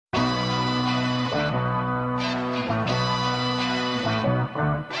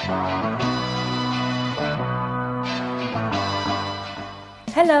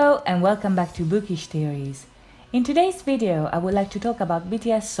Hello and welcome back to Bookish Theories. In today's video, I would like to talk about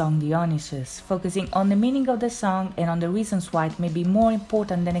BTS song Dionysus, focusing on the meaning of the song and on the reasons why it may be more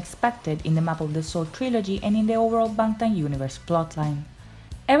important than expected in the Map of the Soul trilogy and in the overall Bangtan universe plotline.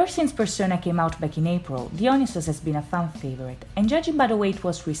 Ever since Persona came out back in April, Dionysus has been a fan favorite, and judging by the way it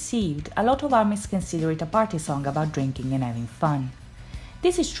was received, a lot of armies consider it a party song about drinking and having fun.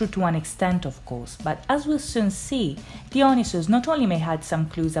 This is true to an extent, of course, but as we'll soon see, Dionysus not only may hide some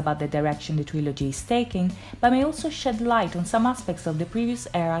clues about the direction the trilogy is taking, but may also shed light on some aspects of the previous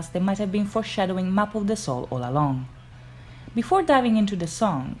eras that might have been foreshadowing Map of the Soul all along. Before diving into the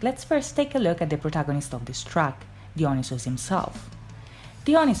song, let's first take a look at the protagonist of this track, Dionysus himself.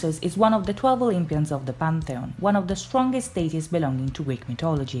 Dionysus is one of the 12 Olympians of the Pantheon, one of the strongest deities belonging to Greek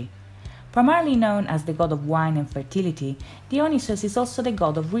mythology. Primarily known as the god of wine and fertility, Dionysus is also the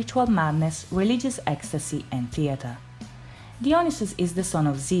god of ritual madness, religious ecstasy, and theatre. Dionysus is the son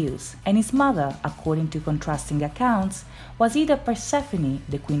of Zeus, and his mother, according to contrasting accounts, was either Persephone,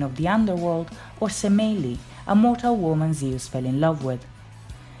 the queen of the underworld, or Semele, a mortal woman Zeus fell in love with.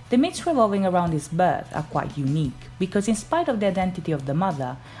 The myths revolving around his birth are quite unique, because in spite of the identity of the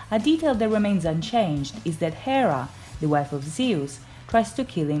mother, a detail that remains unchanged is that Hera, the wife of Zeus, tries to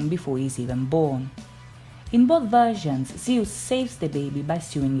kill him before he is even born. In both versions, Zeus saves the baby by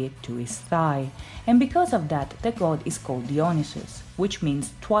sewing it to his thigh, and because of that, the god is called Dionysus, which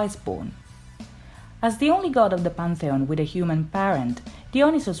means twice born. As the only god of the Pantheon with a human parent,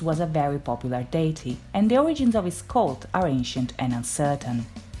 Dionysus was a very popular deity, and the origins of his cult are ancient and uncertain.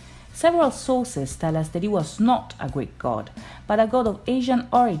 Several sources tell us that he was not a Greek god, but a god of Asian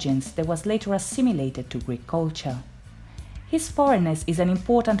origins that was later assimilated to Greek culture. His foreignness is an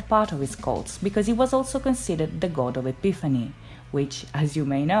important part of his cults because he was also considered the god of Epiphany, which, as you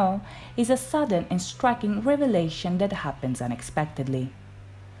may know, is a sudden and striking revelation that happens unexpectedly.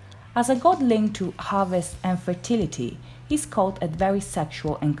 As a god linked to harvest and fertility, his cult had very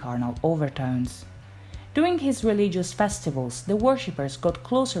sexual and carnal overtones. During his religious festivals, the worshippers got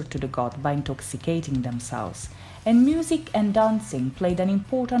closer to the god by intoxicating themselves, and music and dancing played an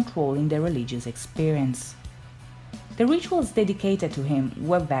important role in their religious experience. The rituals dedicated to him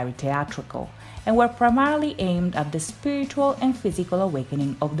were very theatrical, and were primarily aimed at the spiritual and physical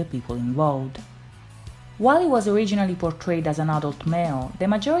awakening of the people involved. While he was originally portrayed as an adult male, the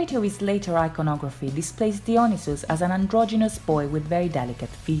majority of his later iconography displays Dionysus as an androgynous boy with very delicate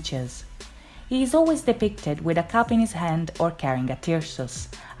features. He is always depicted with a cup in his hand or carrying a thyrsus,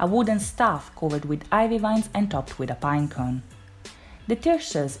 a wooden staff covered with ivy vines and topped with a pine cone. The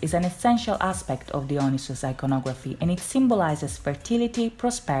thyrsus is an essential aspect of Dionysus' iconography, and it symbolizes fertility,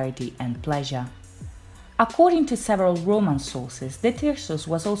 prosperity, and pleasure. According to several Roman sources, the thyrsus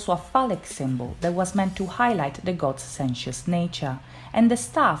was also a phallic symbol that was meant to highlight the god's sensuous nature, and the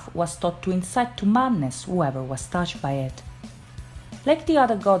staff was thought to incite to madness whoever was touched by it. Like the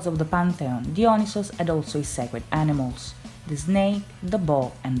other gods of the Pantheon, Dionysus had also his sacred animals, the snake, the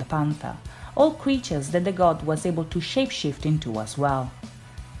bull, and the panther, all creatures that the god was able to shapeshift into as well.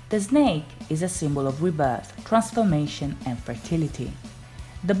 The snake is a symbol of rebirth, transformation, and fertility.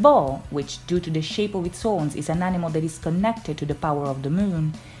 The bull, which due to the shape of its horns is an animal that is connected to the power of the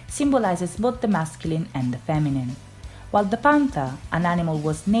moon, symbolizes both the masculine and the feminine, while the panther, an animal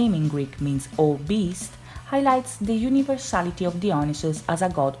whose name in Greek means all beast, highlights the universality of Dionysus as a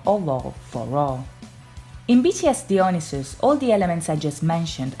god of all for all. In BTS Dionysus, all the elements I just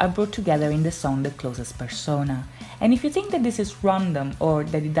mentioned are brought together in the song that closes Persona, and if you think that this is random or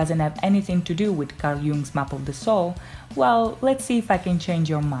that it doesn't have anything to do with Carl Jung's Map of the Soul, well, let's see if I can change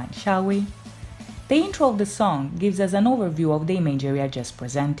your mind, shall we? The intro of the song gives us an overview of the imagery I just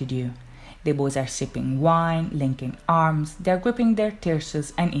presented you. The boys are sipping wine, linking arms, they're gripping their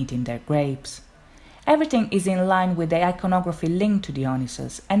thyrsus and eating their grapes. Everything is in line with the iconography linked to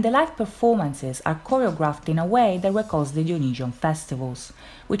Dionysus, and the live performances are choreographed in a way that recalls the Dionysian festivals,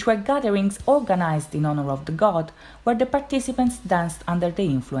 which were gatherings organized in honor of the god, where the participants danced under the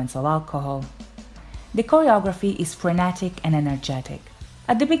influence of alcohol. The choreography is frenetic and energetic.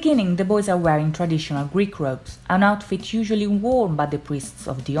 At the beginning, the boys are wearing traditional Greek robes, an outfit usually worn by the priests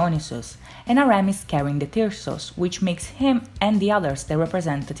of Dionysus, and Aram is carrying the thyrsus, which makes him and the others the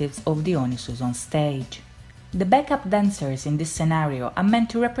representatives of Dionysus on stage. The backup dancers in this scenario are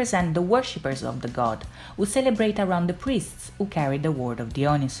meant to represent the worshippers of the god, who celebrate around the priests who carry the word of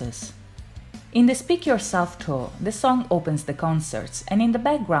Dionysus. In the Speak Yourself tour, the song opens the concerts, and in the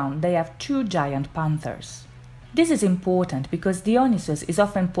background they have two giant panthers. This is important because Dionysus is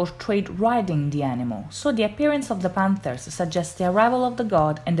often portrayed riding the animal, so the appearance of the panthers suggests the arrival of the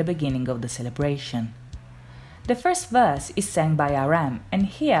god and the beginning of the celebration. The first verse is sang by RM, and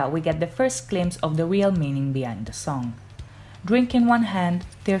here we get the first glimpse of the real meaning behind the song. Drink in one hand,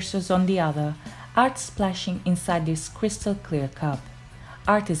 Dionysus on the other, art splashing inside this crystal clear cup.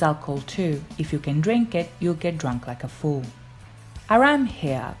 Art is alcohol too, if you can drink it, you'll get drunk like a fool. RM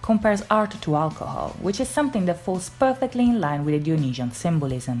here compares art to alcohol, which is something that falls perfectly in line with the Dionysian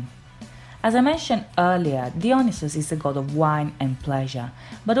symbolism. As I mentioned earlier, Dionysus is the god of wine and pleasure,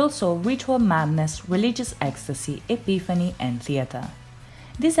 but also ritual madness, religious ecstasy, epiphany, and theater.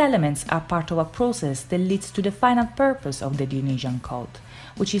 These elements are part of a process that leads to the final purpose of the Dionysian cult,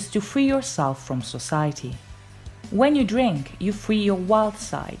 which is to free yourself from society. When you drink, you free your wild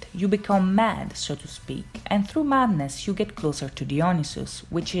side, you become mad, so to speak, and through madness you get closer to Dionysus,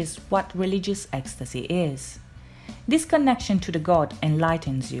 which is what religious ecstasy is. This connection to the god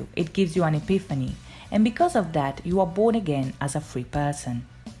enlightens you, it gives you an epiphany, and because of that you are born again as a free person.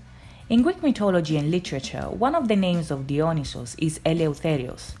 In Greek mythology and literature, one of the names of Dionysus is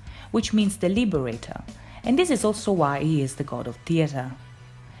Eleutherios, which means the liberator, and this is also why he is the god of theater.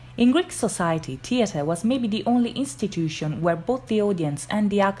 In Greek society, theater was maybe the only institution where both the audience and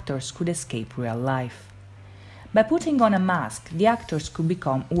the actors could escape real life. By putting on a mask, the actors could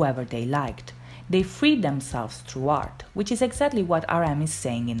become whoever they liked. They freed themselves through art, which is exactly what RM is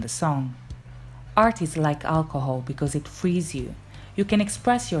saying in the song. Art is like alcohol because it frees you. You can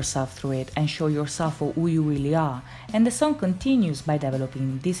express yourself through it and show yourself for who you really are, and the song continues by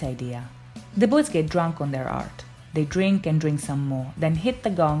developing this idea. The boys get drunk on their art. They drink and drink some more, then hit the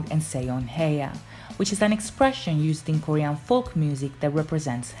gong and say on heya, which is an expression used in Korean folk music that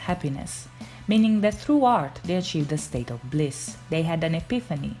represents happiness, meaning that through art they achieved a state of bliss. They had an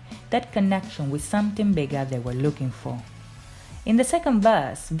epiphany, that connection with something bigger they were looking for. In the second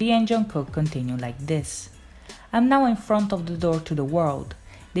verse, V and Jungkook continue like this. I'm now in front of the door to the world.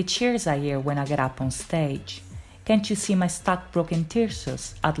 The cheers I hear when I get up on stage. Can't you see my stuck broken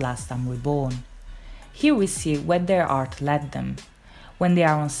Dionysus? At last I'm reborn. Here we see where their art led them. When they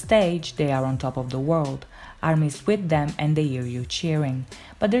are on stage, they are on top of the world. Armies with them and they hear you cheering.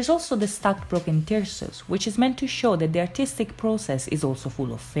 But there's also the stuck broken Dionysus, which is meant to show that the artistic process is also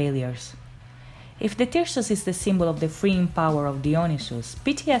full of failures. If the Dionysus is the symbol of the freeing power of Dionysus,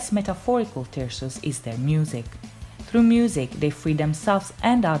 BTS' metaphorical Dionysus is their music. Through music, they free themselves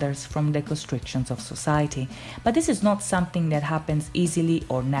and others from the constrictions of society, but this is not something that happens easily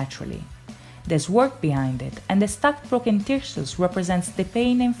or naturally. There's work behind it, and the stuck broken Dionysus represents the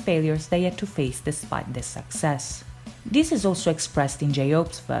pain and failures they had to face despite their success. This is also expressed in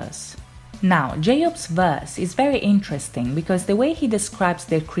J-Hope's verse. Now, J-Hope's verse is very interesting because the way he describes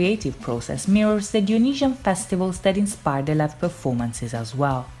their creative process mirrors the Dionysian festivals that inspire their live performances as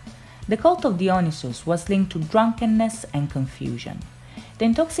well. The cult of Dionysus was linked to drunkenness and confusion. The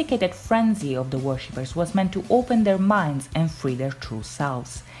intoxicated frenzy of the worshippers was meant to open their minds and free their true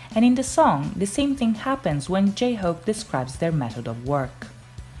selves. And in the song, the same thing happens when J-Hope describes their method of work.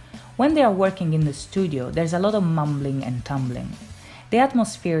 When they are working in the studio, there's a lot of mumbling and tumbling. The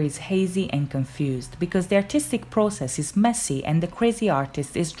atmosphere is hazy and confused because the artistic process is messy and the crazy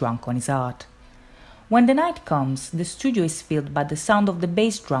artist is drunk on his art. When the night comes, the studio is filled by the sound of the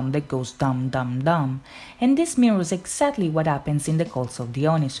bass drum that goes dum dum dum, and this mirrors exactly what happens in the cults of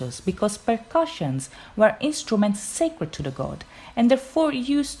Dionysus because percussions were instruments sacred to the god and therefore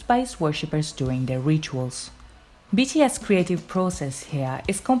used by his worshippers during their rituals. BTS' creative process here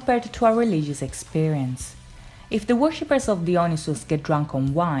is compared to a religious experience. If the worshippers of Dionysus get drunk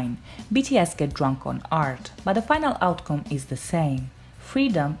on wine, BTS get drunk on art, but the final outcome is the same: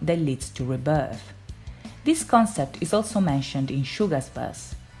 freedom that leads to rebirth. This concept is also mentioned in Suga's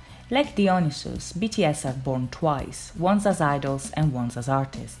verse. Like Dionysus, BTS are born twice, once as idols and once as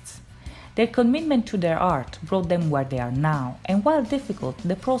artists. Their commitment to their art brought them where they are now, and while difficult,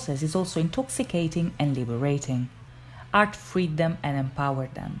 the process is also intoxicating and liberating. Art freed them and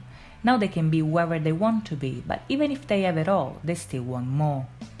empowered them. Now they can be whoever they want to be, but even if they have it all, they still want more.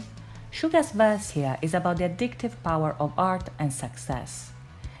 Suga's verse here is about the addictive power of art and success.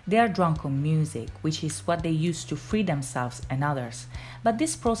 They are drunk on music, which is what they use to free themselves and others, but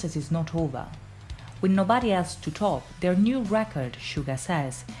this process is not over. With nobody else to top, their new record, Suga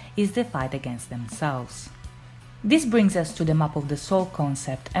says, is the fight against themselves. This brings us to the map of the soul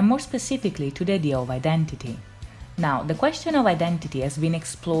concept and more specifically to the idea of identity. Now, the question of identity has been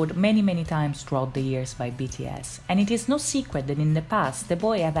explored many times throughout the years by BTS, and it is no secret that in the past the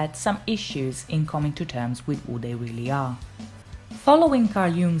boys have had some issues in coming to terms with who they really are. Following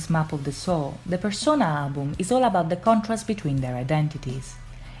Carl Jung's map of the soul, the Persona album is all about the contrast between their identities.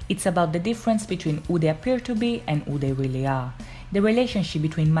 It's about the difference between who they appear to be and who they really are, the relationship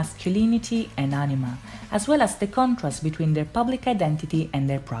between masculinity and anima, as well as the contrast between their public identity and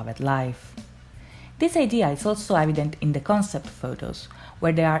their private life. This idea is also evident in the concept photos,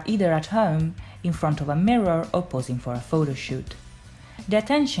 where they are either at home, in front of a mirror, or posing for a photo shoot. The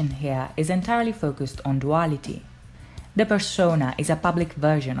attention here is entirely focused on duality. The persona is a public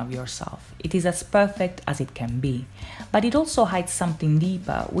version of yourself. It is as perfect as it can be, but it also hides something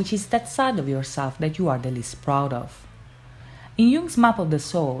deeper, which is that side of yourself that you are the least proud of. In Jung's map of the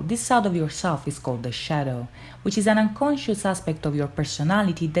soul, this side of yourself is called the shadow, which is an unconscious aspect of your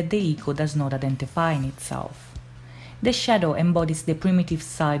personality that the ego does not identify in itself. The shadow embodies the primitive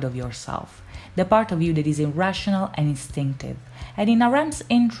side of yourself, the part of you that is irrational and instinctive, and in Aram's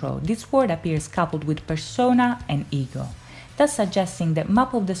intro, this word appears coupled with persona and ego, thus suggesting that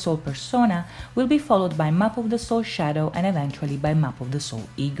map of the soul persona will be followed by map of the soul shadow and eventually by map of the soul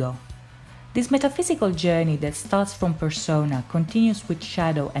ego. This metaphysical journey that starts from persona, continues with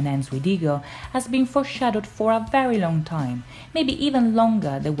shadow and ends with ego has been foreshadowed for a very long time, maybe even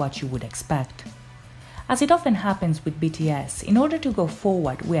longer than what you would expect. As it often happens with BTS, in order to go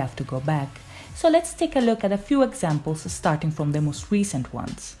forward we have to go back, so let's take a look at a few examples starting from the most recent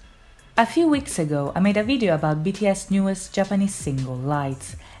ones. A few weeks ago I made a video about BTS' newest Japanese single,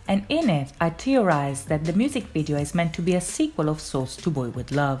 Lights, and in it I theorized that the music video is meant to be a sequel of sorts to Boy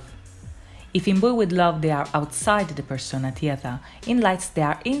With Love. If in Boy With Love they are outside the persona theater, in Lights they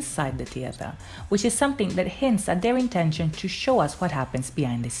are inside the theater, which is something that hints at their intention to show us what happens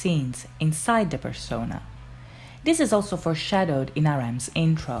behind the scenes, inside the persona. This is also foreshadowed in Aram's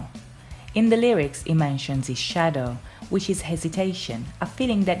intro. In the lyrics he mentions his shadow, which is hesitation, a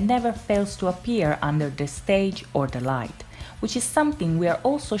feeling that never fails to appear under the stage or the light, which is something we are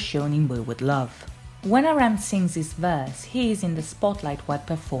also shown in Boy With Love. When Aram sings his verse, he is in the spotlight while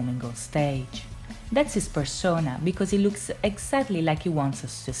performing on stage. That's his persona, because he looks exactly like he wants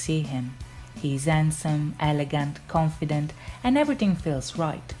us to see him. He is handsome, elegant, confident, and everything feels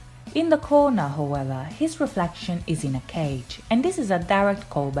right. In the corner, however, his reflection is in a cage, and this is a direct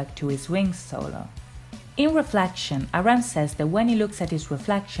callback to his Wings solo. In Reflection, Aram says that when he looks at his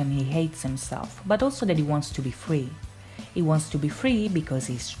reflection he hates himself, but also that he wants to be free. He wants to be free because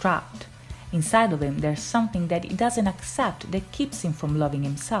he's trapped. Inside of him there's something that he doesn't accept that keeps him from loving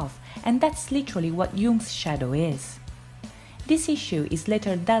himself, and that's literally what Jung's shadow is. This issue is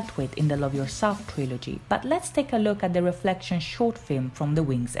later dealt with in the Love Yourself trilogy, but let's take a look at the Reflection short film from the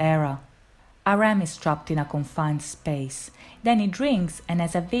Wings era. Aram is trapped in a confined space, then he drinks and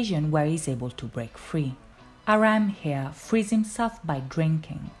has a vision where he is able to break free. Aram here frees himself by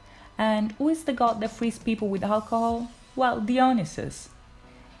drinking. And who is the god that frees people with alcohol? Well, Dionysus.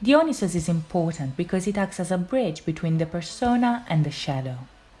 Dionysus is important because it acts as a bridge between the persona and the shadow.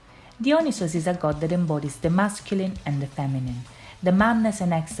 Dionysus is a god that embodies the masculine and the feminine, the madness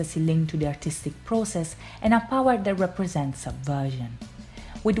and ecstasy linked to the artistic process, and a power that represents subversion.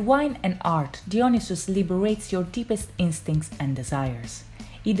 With wine and art, Dionysus liberates your deepest instincts and desires.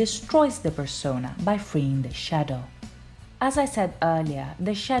 He destroys the persona by freeing the shadow. As I said earlier,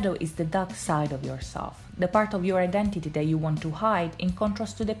 the shadow is the dark side of yourself, the part of your identity that you want to hide, in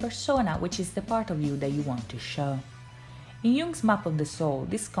contrast to the persona, which is the part of you that you want to show. In Jung's map of the soul,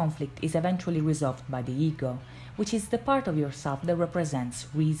 this conflict is eventually resolved by the ego, which is the part of yourself that represents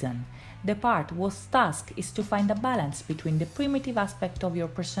reason, the part whose task is to find a balance between the primitive aspect of your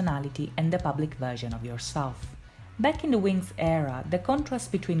personality and the public version of yourself. Back in the Wings era, the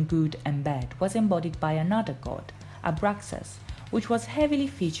contrast between good and bad was embodied by another god, Abraxas, which was heavily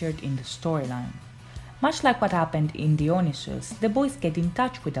featured in the storyline. Much like what happened in Dionysus, the boys get in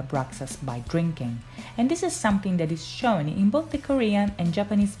touch with Abraxas by drinking, and this is something that is shown in both the Korean and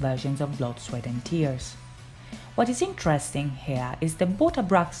Japanese versions of Blood, Sweat and Tears. What is interesting here is that both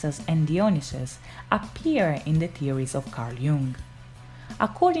Abraxas and Dionysus appear in the theories of Carl Jung.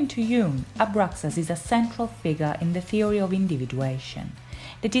 According to Jung, Abraxas is a central figure in the theory of individuation.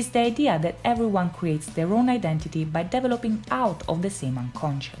 That is the idea that everyone creates their own identity by developing out of the same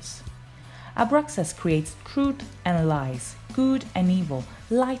unconscious. Abraxas creates truth and lies, good and evil,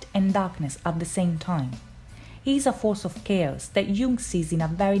 light and darkness at the same time. He is a force of chaos that Jung sees in a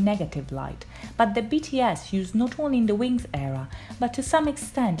very negative light, but that BTS used not only in the Wings era, but to some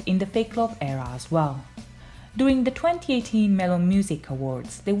extent in the Fake Love era as well. During the 2018 Melon Music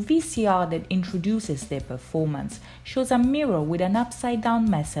Awards, the VCR that introduces their performance shows a mirror with an upside-down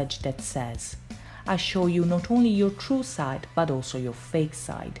message that says, "I show you not only your true side, but also your fake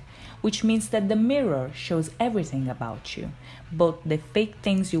side," which means that the mirror shows everything about you, both the fake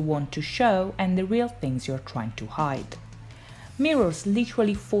things you want to show and the real things you're trying to hide. Mirrors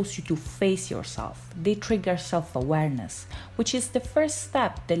literally force you to face yourself. They trigger self-awareness, which is the first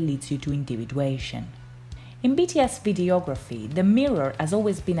step that leads you to individuation. In BTS videography, the mirror has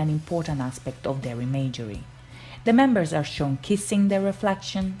always been an important aspect of their imagery. The members are shown kissing their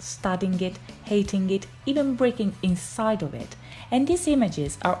reflection, studying it, hating it, even breaking inside of it, and these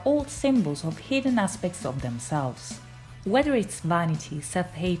images are all symbols of hidden aspects of themselves. Whether it's vanity,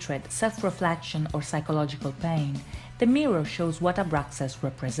 self-hatred, self-reflection, or psychological pain, the mirror shows what Abraxas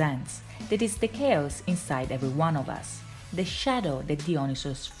represents, that is the chaos inside every one of us, the shadow that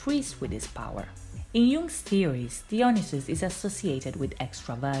Dionysus frees with his power. In Jung's theories, Dionysus is associated with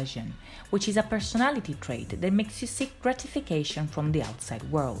extraversion, which is a personality trait that makes you seek gratification from the outside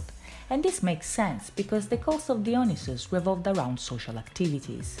world. And this makes sense because the cult of Dionysus revolved around social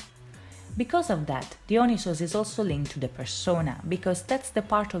activities. Because of that, Dionysus is also linked to the persona, because that's the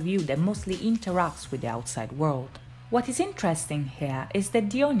part of you that mostly interacts with the outside world. What is interesting here is that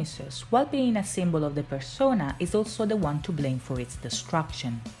Dionysus, while being a symbol of the persona, is also the one to blame for its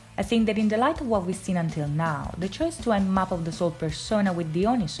destruction. I think that in the light of what we've seen until now, the choice to end Map of the Soul persona with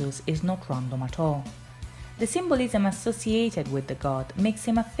Dionysus is not random at all. The symbolism associated with the god makes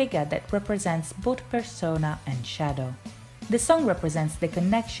him a figure that represents both persona and shadow. The song represents the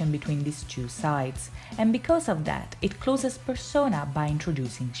connection between these two sides, and because of that, it closes persona by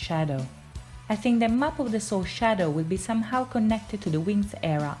introducing shadow. I think that Map of the Soul shadow will be somehow connected to the Wings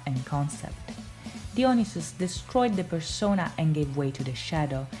era and concept. Dionysus destroyed the persona and gave way to the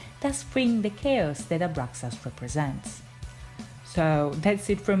shadow, thus freeing the chaos that Abraxas represents. So that's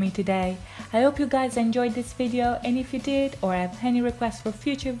it from me today. I hope you guys enjoyed this video, and if you did or have any requests for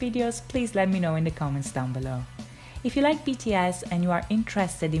future videos, please let me know in the comments down below. If you like BTS and you are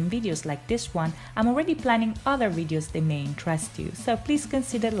interested in videos like this one, I'm already planning other videos that may interest you, so please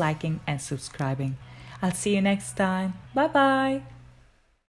consider liking and subscribing. I'll see you next time. Bye bye!